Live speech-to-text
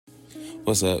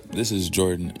What's up? This is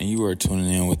Jordan, and you are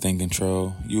tuning in Within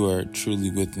Control. You are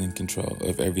truly within control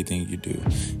of everything you do.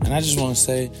 And I just want to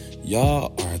say,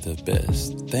 y'all are the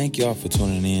best. Thank y'all for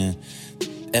tuning in.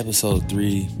 Episode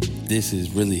 3, this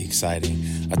is really exciting.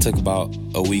 I took about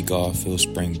a week off. It was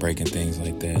spring break and things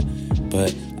like that.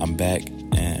 But I'm back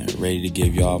and ready to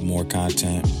give y'all more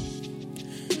content.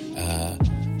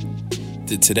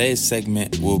 Today's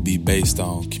segment will be based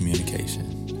on communication.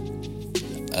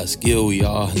 A skill we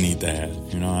all need to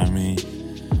have, you know what I mean?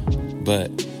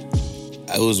 But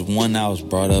it was one I was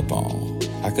brought up on.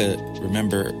 I could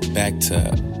remember back to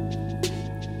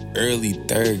early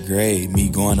 3rd grade, me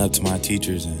going up to my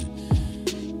teachers and,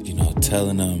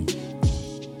 telling them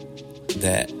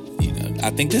that, I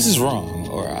think this is wrong,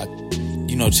 or,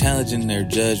 challenging their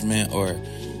judgment, or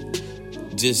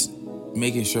just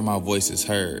making sure my voice is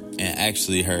heard and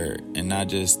actually heard, and not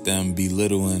just them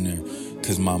belittling her.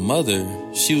 Because my mother,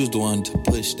 she was the one to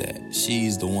push that.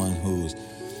 She's the one who's,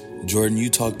 Jordan, you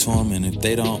talk to them, and if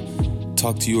they don't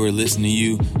talk to you or listen to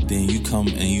you, then you come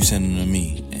and you send them to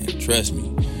me. And trust me,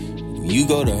 when you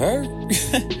go to her,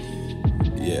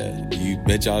 yeah, you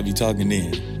bet y'all be talking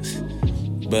then.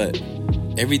 But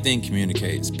everything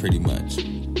communicates pretty much.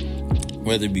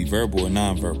 Whether it be verbal or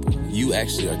nonverbal, you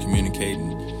actually are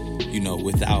communicating,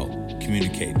 without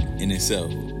communicating in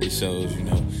itself. It shows,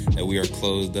 that we are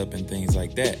closed up and things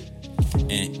like that.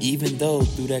 And even though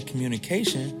through that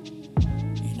communication,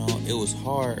 it was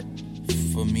hard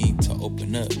for me to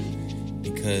open up,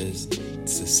 because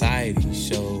society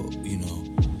showed,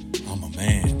 I'm a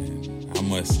man and I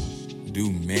must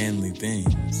do manly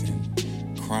things,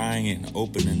 and crying and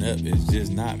opening up is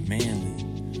just not manly.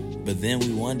 But then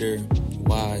we wonder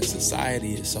why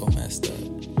society is so messed up.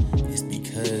 It's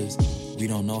because we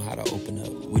don't know how to open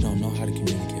up. We don't know how to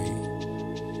communicate.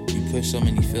 You push so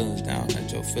many feelings down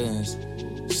that your feelings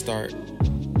start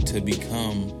to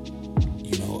become,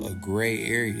 a gray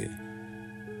area.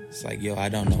 It's like, I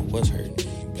don't know what's hurting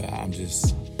me, but I'm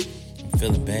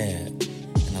feeling bad.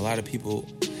 And a lot of people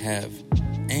have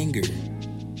anger.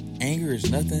 Anger is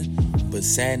nothing but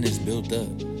sadness built up.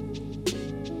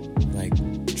 Like,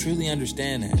 truly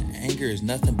understand that. Anger is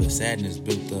nothing but sadness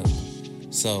built up.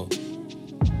 So,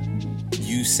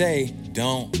 you say,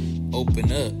 don't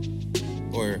open up,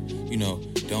 or,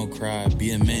 don't cry,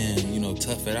 be a man,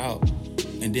 tough it out.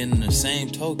 And then in the same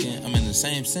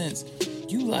sense,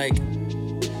 you like,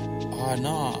 oh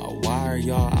no, why are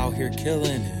y'all out here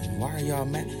killing? And why are y'all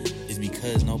mad? It's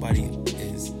because nobody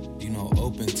is,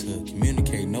 open to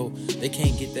communicate. No, they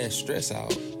can't get that stress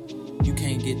out. You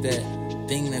can't get that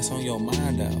thing that's on your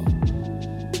mind out.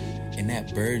 And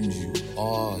that burdens you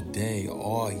all day,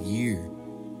 all year.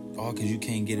 All because you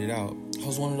can't get it out. I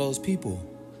was one of those people.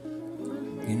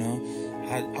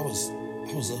 I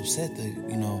was upset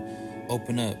to,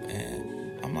 open up,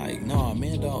 and I'm like, no,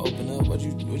 man, don't open up. What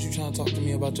you trying to talk to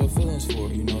me about your feelings for?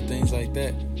 Things like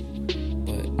that.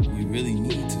 But we really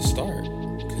need to start,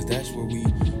 because that's where we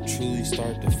truly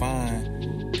start to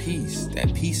find peace.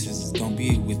 That peace is gonna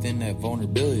be within that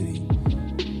vulnerability.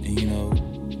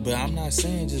 And but I'm not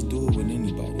saying just do it with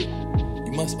anybody.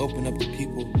 You must open up to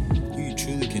people who you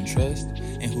truly can trust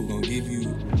and who gonna give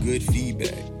you good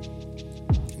feedback.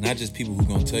 Not just people who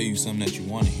gonna tell you something that you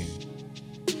want to hear.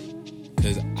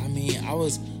 Because, I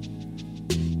was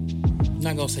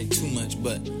not gonna say too much,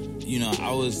 but,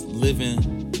 I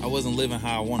wasn't living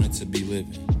how I wanted to be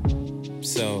living.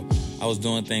 So, I was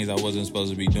doing things I wasn't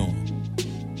supposed to be doing.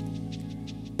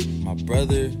 My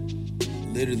brother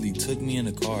literally took me in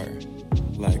the car.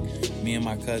 Like, me and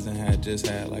my cousin had just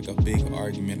had like a big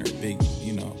argument, or big,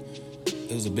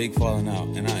 it was a big falling out.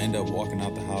 And I ended up walking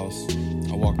out the house.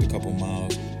 I walked a couple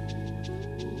miles.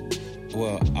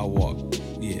 Well, I walked,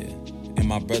 yeah. And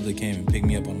my brother came and picked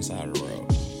me up on the side of the road.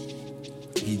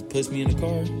 He puts me in the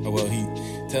car. Well, he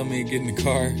tell me to get in the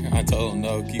car. I told him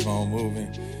no, keep on moving.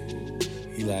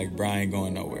 He like, Brian ain't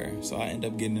going nowhere. So I end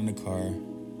up getting in the car.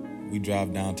 We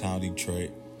drive downtown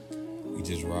Detroit. We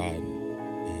just ride.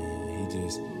 And he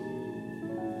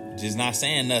just not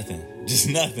saying nothing. Just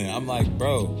nothing. I'm like,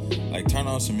 bro, like turn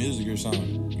on some music or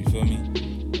something. You feel me?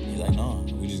 He's like, no,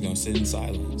 we just gonna sit in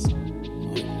silence.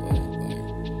 I'm like, what? Like,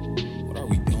 what are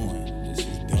we doing? This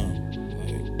is dumb.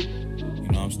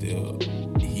 Like, I'm still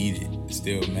heated,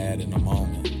 still mad in the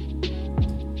moment.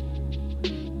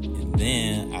 And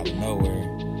then out of nowhere,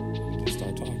 we just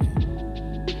start talking.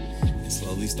 And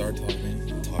slowly start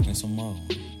talking some more.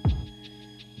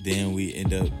 Then we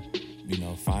end up,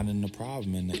 finding the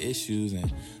problem and the issues,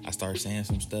 and I start saying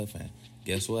some stuff, and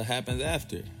guess what happens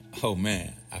after? Oh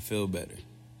man, I feel better.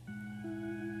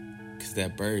 Because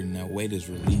that burden, that weight is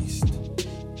released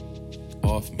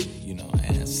off me,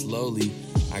 and And slowly,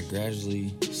 I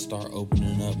gradually start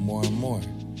opening up more and more.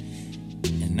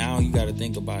 And now you got to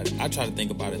think about it. I try to think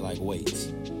about it like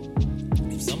weights.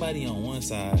 If somebody on one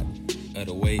side of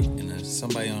the weight and there's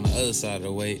somebody on the other side of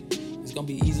the weight, it's going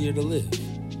to be easier to lift.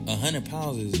 100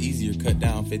 pounds is easier cut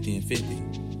down 50 and 50.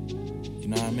 You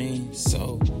know what I mean?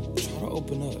 So try to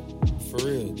open up. For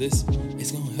real. This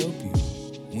is going to help you.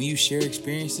 When you share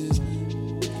experiences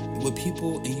with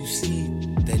people and you see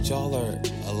that y'all are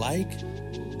alike,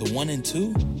 the 1 and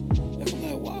 2, they're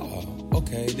like, wow,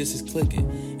 okay, this is clicking.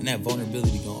 And that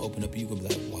vulnerability going to open up. You can be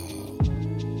like, wow,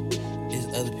 there's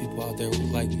other people out there who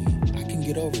like me. I can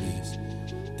get over this.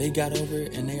 They got over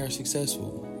it and they are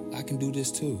successful. I can do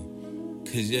this too.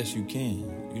 Because yes, you can.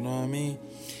 You know what I mean?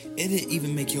 It'll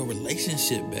even make your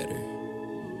relationship better.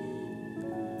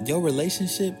 Your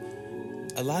relationship,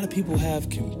 a lot of people have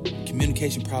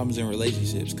communication problems in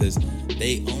relationships because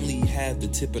they only have the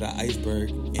tip of the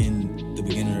iceberg in the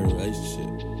beginning of the relationship.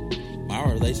 My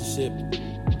relationship,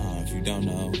 if you don't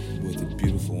know, with a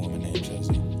beautiful woman named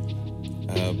Chelsea,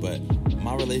 but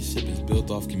my relationship is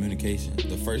built off communication.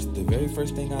 The very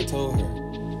first thing I told her,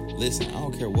 listen, I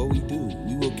don't care what we do,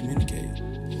 we will communicate.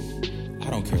 I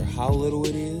don't care how little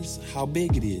it is, how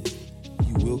big it is,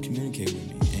 you will communicate with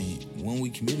me. And when we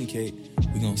communicate,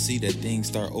 we're going to see that things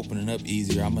start opening up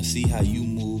easier. I'm going to see how you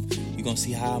move, you're going to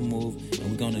see how I move,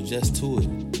 and we're going to adjust to it.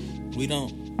 We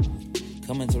don't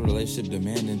come into a relationship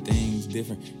demanding things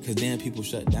different, because then people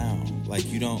shut down. Like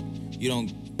you don't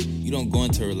go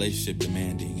into a relationship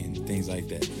demanding and things like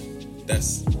that.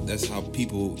 That's how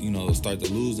people, start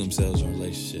to lose themselves in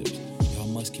relationships. Y'all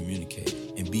must communicate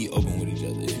and be open with each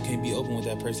other. If you can't be open with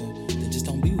that person, then just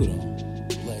don't be with them.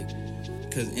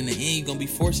 Because in the end, you're going to be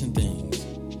forcing things.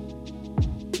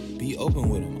 Be open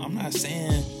with them. I'm not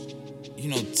saying,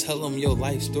 tell them your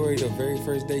life story the very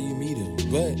first day you meet them.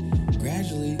 But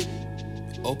gradually,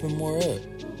 open more up.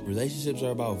 Relationships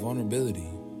are about vulnerability.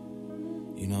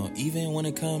 Even when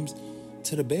it comes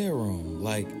to the bedroom,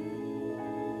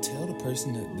 tell the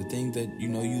person the thing that you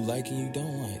like and you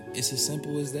don't like. It's as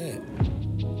simple as that.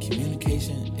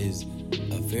 Communication is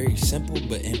a very simple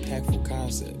but impactful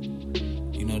concept,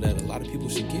 that a lot of people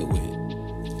should get with.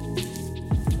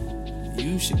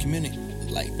 You should communicate.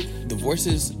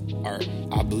 Divorces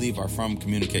I believe are from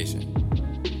communication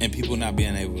and people not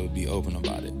being able to be open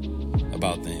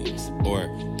about things, or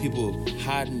people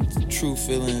hiding true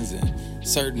feelings and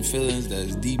certain feelings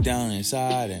that's deep down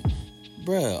inside. And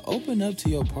bruh, open up to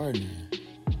your partner.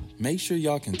 Make sure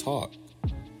y'all can talk.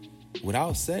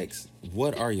 Without sex,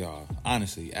 what are y'all?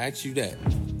 Honestly, ask you that.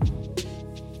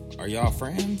 Are y'all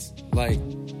friends?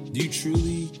 Do you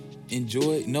truly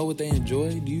know what they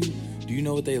enjoy? Do you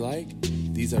know what they like?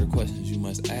 These are the questions you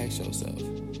must ask yourself.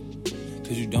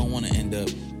 Because you don't want to end up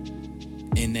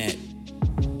in that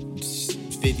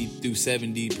 50 through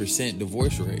 70%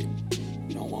 divorce rate.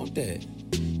 You don't want that.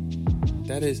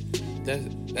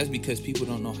 That's because people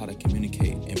don't know how to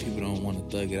communicate, and people don't want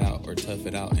to thug it out or tough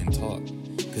it out and talk,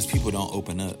 because people don't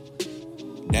open up.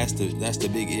 That's the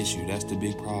big issue. That's the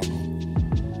big problem.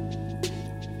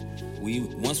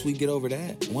 Once you get over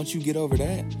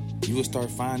that, you will start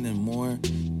finding more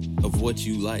of what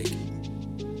you like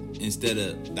instead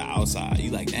of the outside.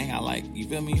 You like, dang, you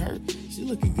feel me? She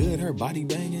looking good, her body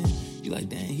banging. You like,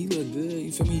 dang, he look good.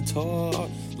 You feel me? Tall.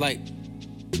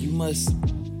 You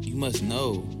must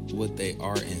know what they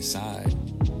are inside,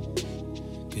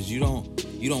 because you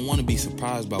don't want to be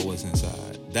surprised by what's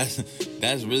inside.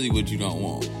 That's really what you don't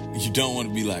want. You don't want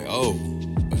to be like, oh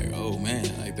man,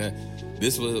 like that.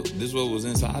 This what was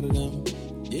inside of them.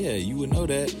 Yeah, you would know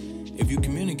that if you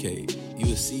communicate. You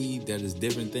would see that it's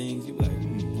different things. You be like,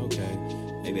 okay,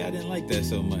 maybe I didn't like that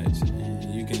so much,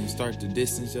 and you can start to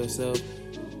distance yourself.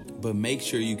 But make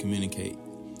sure you communicate.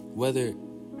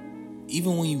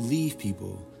 Even when you leave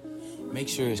people, make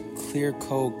sure it's clear,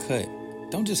 cold cut.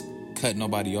 Don't just cut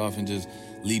nobody off and just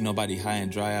leave nobody high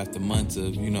and dry after months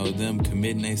of, them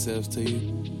committing themselves to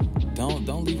you.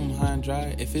 Don't leave them high and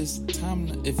dry. If it's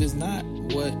not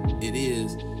what it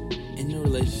is in the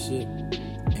relationship,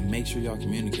 and make sure y'all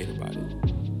communicate about it.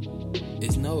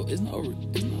 It's not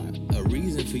a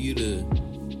reason for you to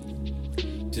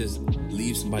just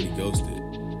leave somebody ghosted.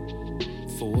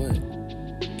 For what?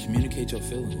 Communicate your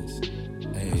feelings.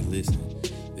 Hey, listen,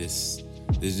 this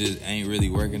just ain't really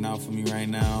working out for me right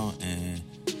now, and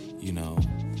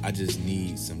I just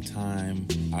need some time.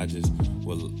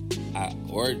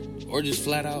 Or just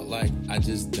flat out, I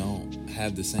just don't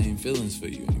have the same feelings for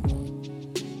you anymore.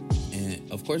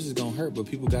 And of course it's gonna hurt, but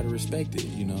people gotta respect it,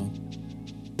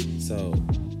 So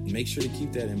make sure to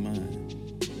keep that in mind.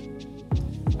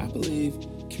 I believe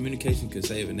communication could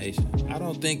save a nation. I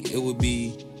don't think it would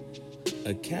be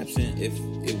a caption if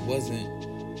it wasn't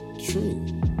true.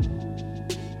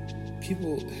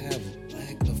 People have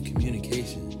lack of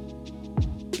communication.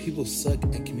 People suck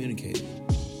at communicating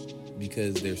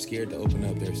because they're scared to open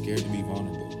up. They're scared to be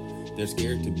vulnerable. They're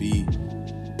scared to be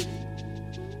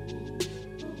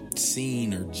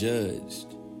seen or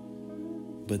judged.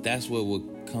 But that's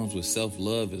what comes with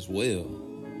self-love as well.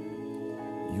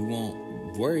 You won't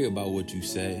worry about what you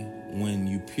say when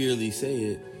you purely say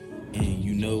it and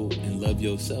you know and love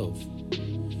yourself.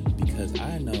 Because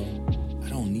I know I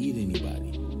don't need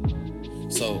anybody.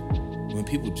 So when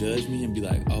people judge me and be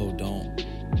like, oh, don't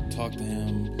talk to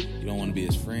him, you don't want to be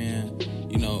his friend,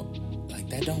 like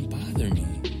that don't bother me.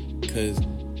 Because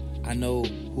I know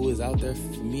who is out there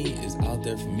for me is out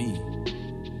there for me.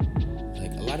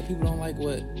 Like, a lot of people don't like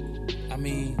what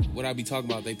I be talking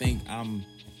about. They think I'm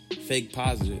fake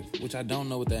positive, which I don't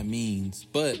know what that means,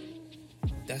 but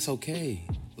that's okay.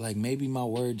 Like, maybe my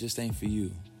word just ain't for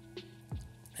you.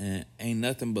 And ain't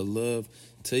nothing but love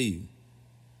to you.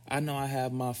 I know I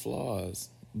have my flaws,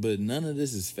 but none of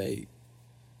this is fake.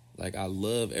 Like, I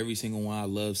love every single one. I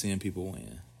love seeing people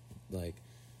win. Like,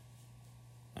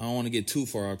 I don't want to get too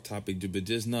far off topic, but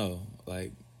just know,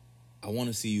 like, I want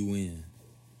to see you win.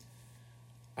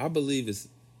 I believe it's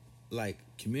like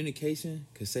communication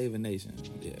could save a nation.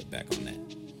 Yeah, back on that.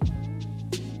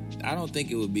 I don't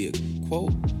think it would be a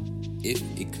quote if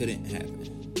it couldn't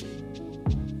happen.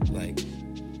 Like,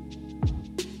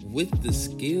 with the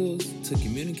skills to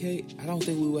communicate, I don't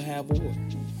think we would have war.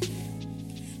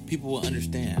 People will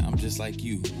understand. I'm just like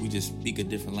you. We just speak a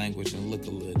different language and look a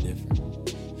little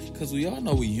different. Because we all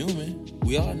know we human.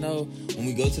 We all know when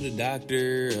we go to the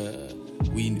doctor,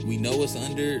 we know what's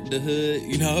under the hood.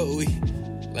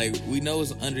 We know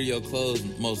what's under your clothes,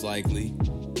 most likely.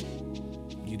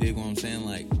 You dig what I'm saying?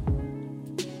 Like,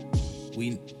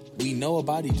 we know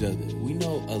about each other. We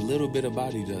know a little bit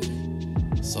about each other.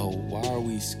 So why are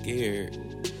we scared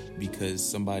because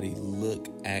somebody look,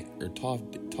 act, or talk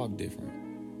different?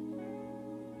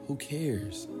 Who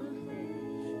cares?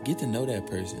 Get to know that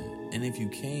person. And if you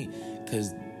can't,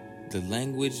 because the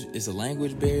language is a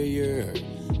language barrier,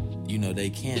 or, they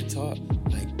can't talk,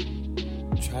 like,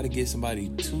 try to get somebody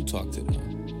to talk to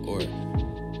them. Or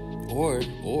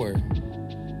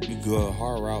you go a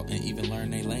hard route and even learn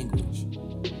their language.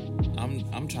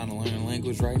 I'm trying to learn a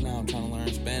language right now. I'm trying to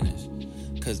learn Spanish.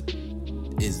 Because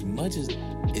as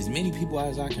many people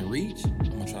as I can reach, I'm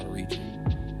going to try to reach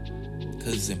them.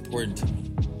 Because it's important to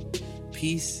me.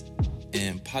 Peace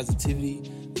and positivity,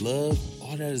 love,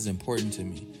 all that is important to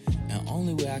me. And the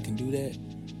only way I can do that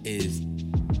is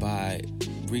by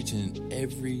reaching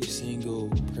every single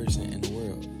person in the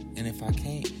world. And if I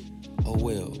can't, oh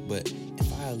well. But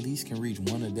if I at least can reach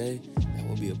one a day, that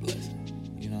would be a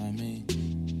blessing. You know what I mean?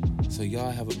 So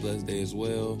y'all have a blessed day as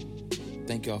well.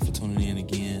 Thank y'all for tuning in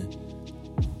again.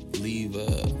 Leave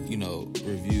a,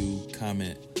 review,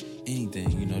 comment,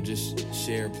 anything, just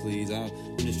share, please. I'm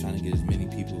just trying to get as many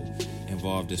people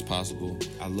involved as possible.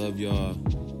 I love y'all.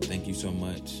 Thank you so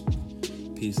much.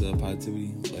 Peace, love,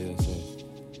 positivity. Love yourself.